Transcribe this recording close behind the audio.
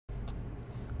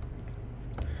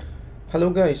Hello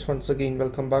guys, once again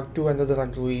welcome back to another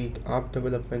Android app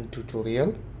development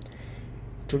tutorial.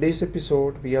 Today's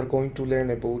episode we are going to learn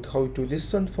about how to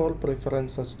listen for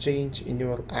preferences change in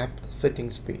your app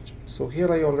settings page. So here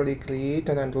I already create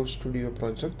an Android Studio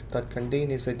project that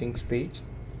contains a settings page.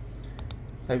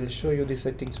 I will show you the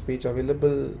settings page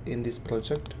available in this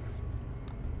project.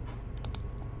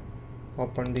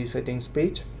 Open the settings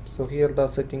page. So here the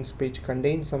settings page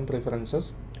contains some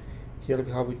preferences. Here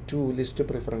we have two list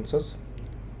preferences,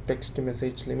 text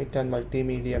message limit and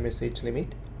multimedia message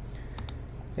limit.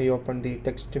 I open the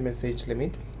text message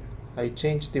limit. I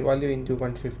change the value into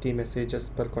 150 messages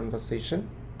per conversation.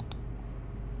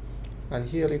 And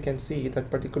here you can see that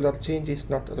particular change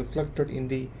is not reflected in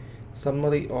the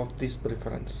summary of this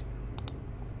preference.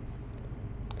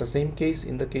 The same case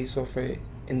in the case of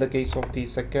the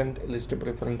second list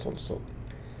preference also.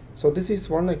 So this is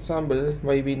one example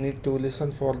why we need to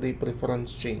listen for the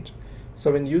preference change.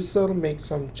 So when user makes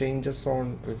some changes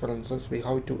on preferences, we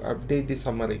have to update the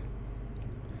summary.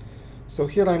 So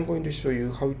here I am going to show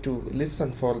you how to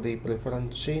listen for the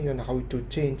preference change and how to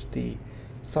change the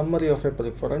summary of a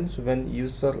preference when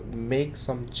user makes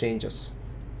some changes.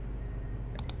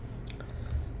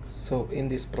 So in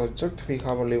this project we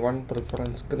have only one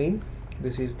preference screen.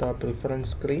 This is the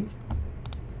preference screen.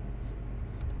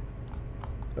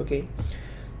 Okay,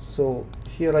 so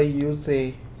here I use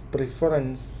a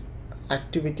preference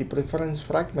activity preference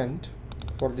fragment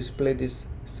for display this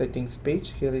settings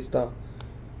page. Here is the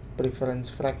preference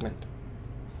fragment.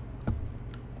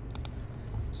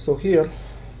 So here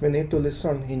we need to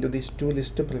listen into these two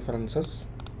list preferences.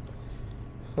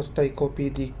 First I copy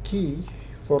the key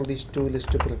for these two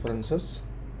list preferences.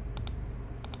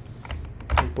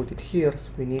 I put it here.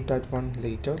 We need that one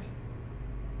later.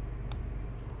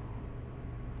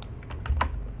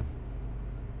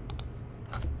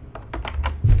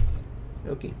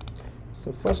 Okay,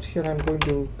 so first here I'm going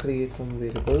to create some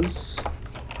variables.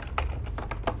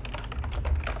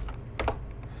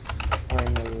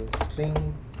 Final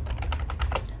string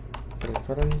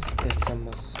preference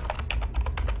SMS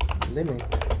limit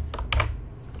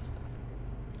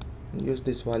and use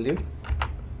this value.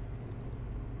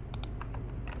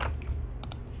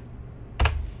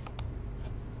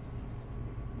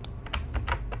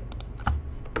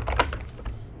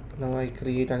 Now I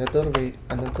create another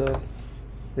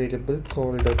variable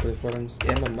called preference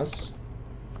MMS.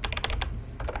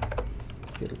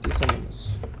 Here it is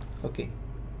MMS. Okay.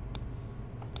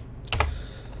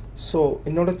 So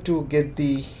in order to get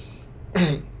the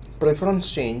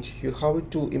preference change, you have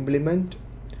to implement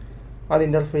an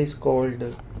interface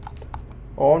called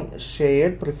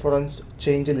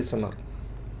onSharedPreferenceChangeListener.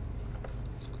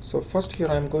 So first here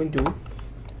I am going to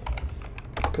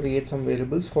create some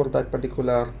variables for that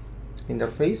particular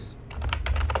interface.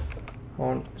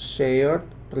 On shared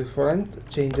preference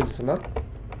change listener,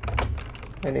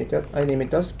 I name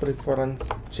it as preference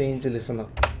change listener.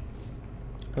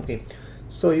 Okay,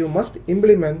 so you must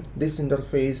implement this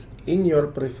interface in your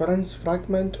preference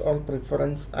fragment or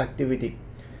preference activity.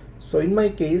 So in my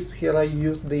case here I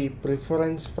use the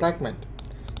preference fragment.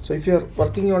 So if you are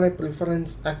working on a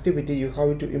preference activity, you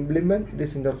have to implement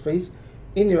this interface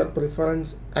in your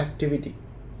preference activity.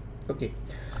 Okay,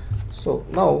 so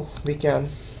now we can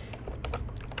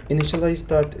initialize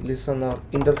that listener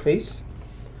interface.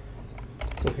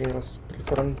 So here is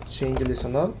preference change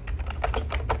listener.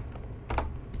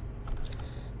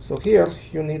 So here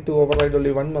you need to override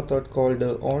only one method called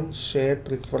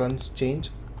onSharedPreferenceChange.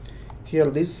 Here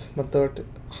this method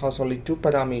has only two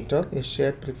parameters, a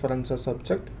shared preferences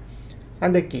object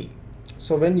and a key.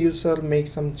 So when user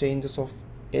makes some changes of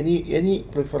any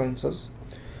preferences,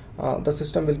 the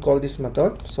system will call this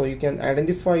method. So you can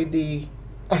identify the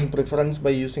preference by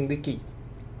using the key.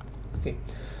 Okay,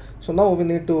 so now we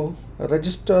need to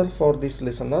register for this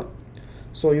listener.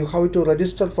 So you have to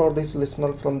register for this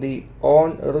listener from the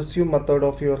onResume method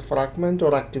of your fragment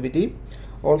or activity.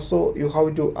 Also you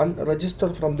have to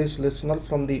unregister from this listener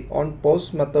from the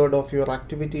onPause method of your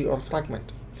activity or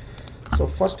fragment. So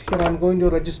first here I am going to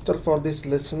register for this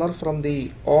listener from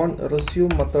the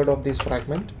onResume method of this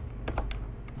fragment.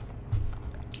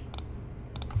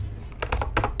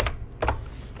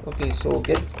 Okay, so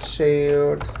get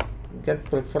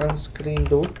preference screen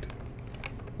dot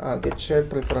get shared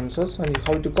preferences, and you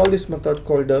have to call this method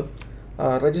called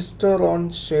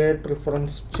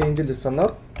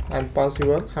registerOnSharedPreferenceChangeListener and pass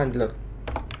your handler.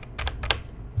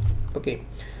 Okay,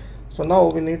 so now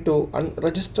we need to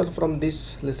unregister from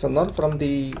this listener from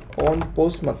the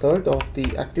onPause method of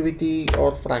the activity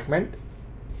or fragment.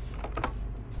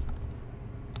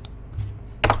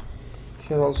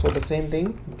 Here also the same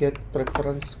thing, get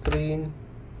preference screen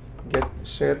get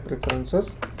shared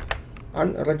preferences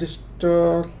and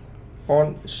register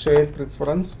on shared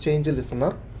preference change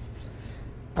listener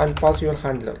and pass your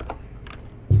handler.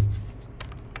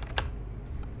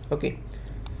 Okay,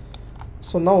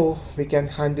 so now we can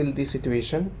handle the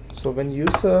situation. So when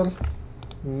user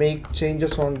make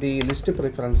changes on the list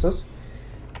preferences,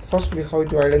 first we have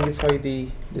to identify the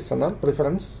listener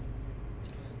preference.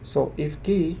 So if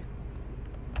key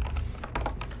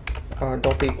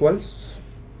dot equals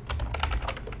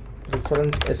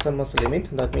preference SMS limit,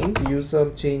 that means user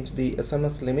change the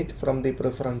SMS limit from the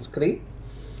preference screen.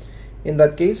 In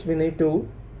that case, we need to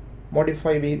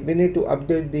modify, we need to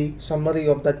update the summary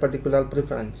of that particular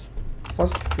preference.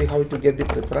 First we have to get the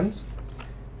preference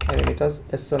and it has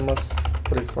SMS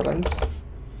preference.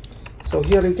 So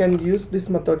here you can use this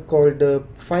method called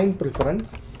find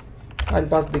preference and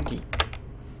pass the key.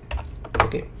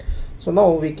 Okay, so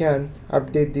now we can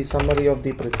update the summary of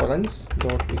the preference.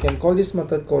 We can call this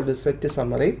method called the set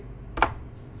summary.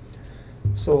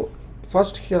 So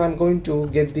first here I'm going to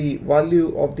get the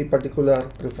value of the particular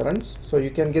preference. So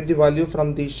you can get the value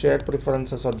from the shared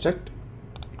preferences object.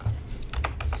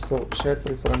 So shared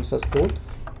preferences code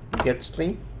get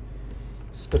string,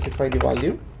 specify the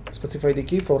value, specify the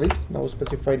key for it. Now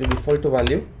specify the default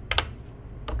value,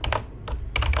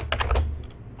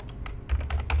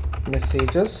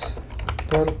 messages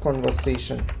per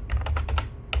conversation.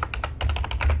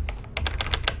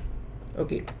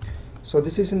 Okay, so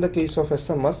this is in the case of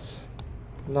SMS.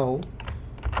 Now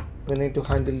we need to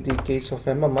handle the case of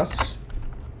MMS.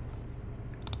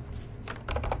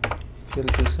 Here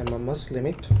it is MMS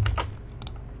limit.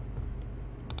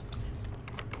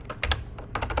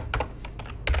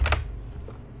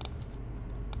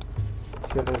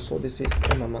 Here also this is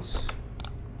MMS.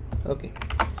 Okay.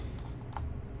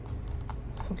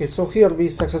 Okay, so here we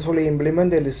successfully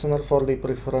implement a listener for the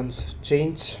preference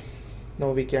change.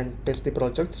 Now we can test the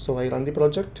project. So I run the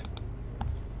project.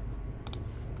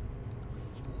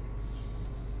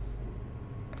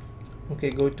 Okay,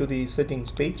 go to the settings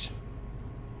page.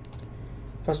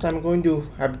 First I'm going to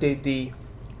update the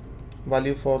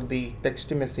value for the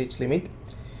text message limit.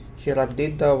 Here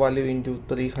update the value into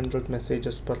 300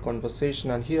 messages per conversation,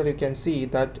 and here you can see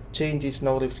that change is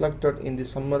now reflected in the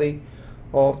summary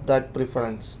of that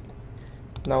preference.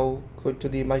 Now go to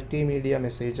the multimedia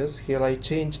messages. Here I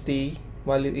change the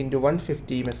value into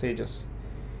 150 messages.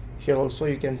 Here also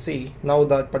you can see now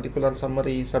that particular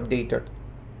summary is updated.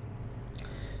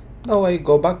 Now I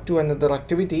go back to another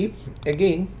activity.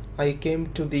 Again I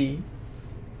came to the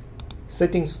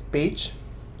settings page.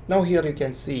 Now here you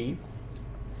can see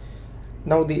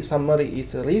now the summary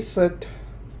is reset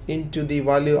into the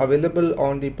value available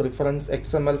on the preference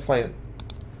XML file.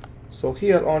 So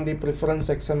here on the preference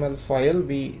XML file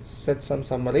we set some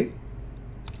summary.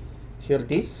 Here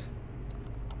it is.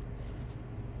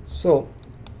 So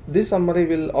this summary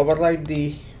will override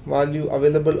the value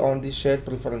available on the shared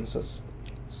preferences.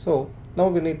 So now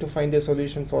we need to find a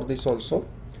solution for this also.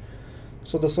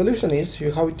 So the solution is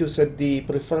you have to set the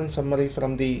preference summary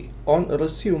from the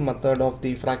onResume method of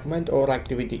the fragment or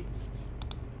activity.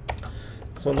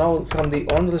 So now from the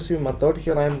onResume method,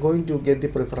 here I am going to get the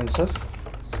preferences.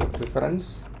 So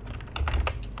preference,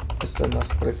 SMS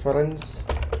preference,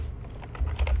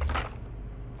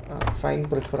 find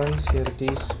preference, here it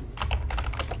is,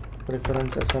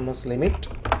 preference SMS limit.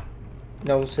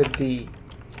 Now set the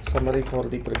summary for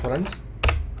the preference,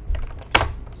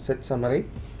 set summary.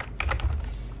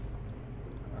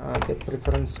 Get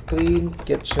preference screen,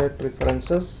 get shared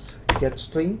preferences, get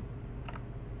string,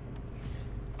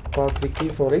 pass the key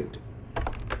for it.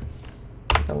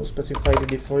 Now specify the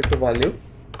default value,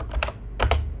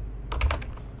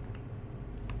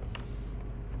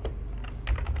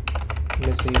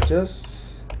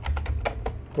 messages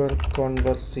per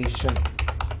conversation.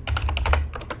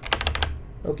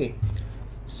 Okay,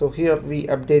 so here we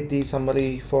update the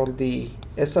summary for the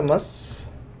SMS.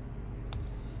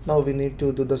 Now we need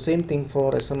to do the same thing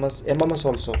for MMS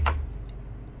also.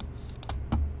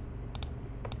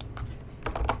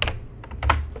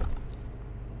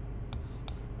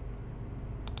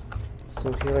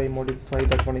 So here I modify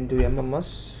that one into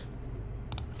MMS.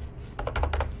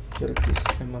 Here it is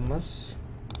MMS.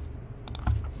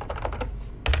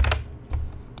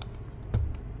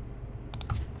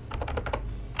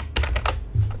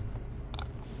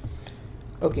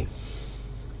 Okay.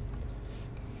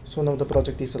 So now the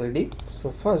project is ready.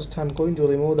 So first I'm going to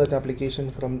remove that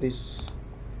application from this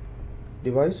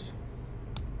device.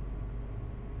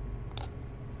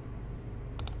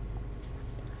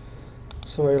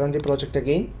 So I run the project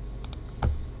again.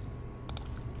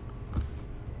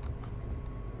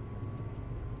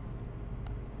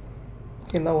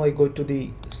 Okay, now I go to the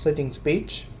settings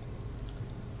page.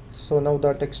 So now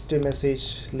the text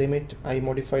message limit, I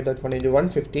modify that one into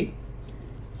 150.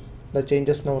 The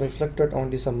changes now reflected on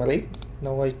the summary.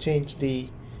 Now I change the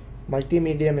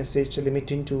multimedia message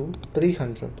limit into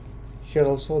 300. Here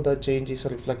also the change is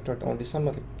reflected on the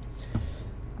summary.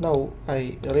 Now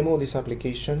I remove this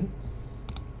application.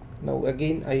 Now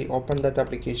again I open that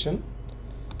application.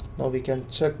 Now we can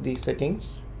check the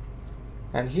settings,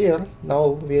 and here now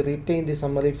we retain the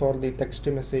summary for the text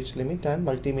message limit and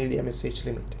multimedia message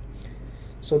limit.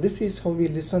 So this is how we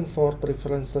listen for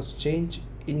preferences change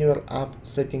in your app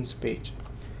settings page.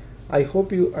 I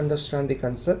hope you understand the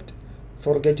concept.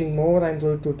 For getting more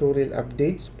Android tutorial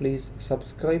updates, please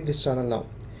subscribe this channel now.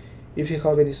 If you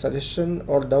have any suggestion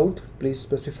or doubt, please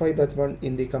specify that one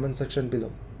in the comment section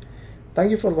below.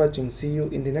 Thank you for watching. See you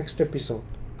in the next episode.